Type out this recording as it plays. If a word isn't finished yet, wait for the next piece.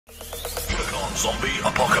Zombie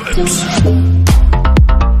apocalypse.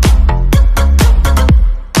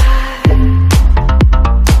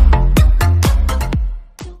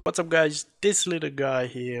 What's up guys, this little guy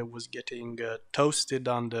here was getting toasted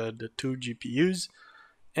on the two GPUs,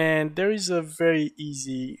 and there is a very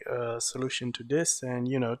easy solution to this, and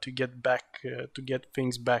to get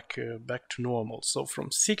things back to normal. So from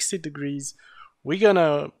 60 degrees we're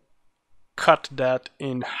gonna cut that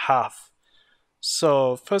in half.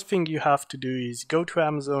 So first thing you have to do is go to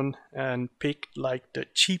Amazon and pick like the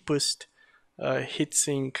cheapest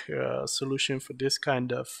heatsink solution for this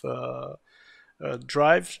kind of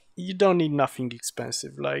drive. You don't need nothing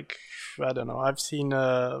expensive, like I don't know, I've seen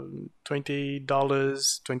 $20,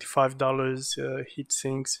 $25 heat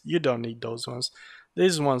sinks. You don't need those ones.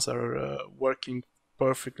 These ones are working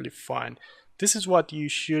perfectly fine. This is what you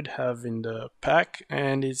should have in the pack,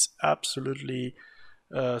 and it's absolutely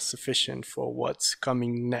sufficient for what's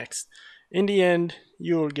coming next. In the end,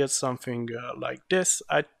 you will get something like this.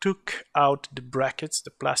 I took out the brackets,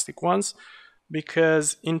 the plastic ones,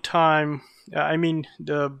 because in time,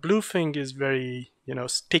 the blue thing is very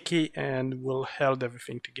sticky and will hold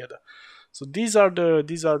everything together. So these are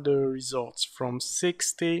the results from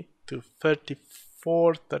 60 to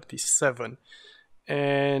 34, 37,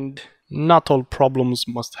 and not all problems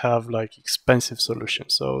must have like expensive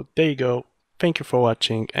solutions. So there you go. Thank you for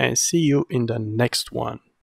watching, and see you in the next one.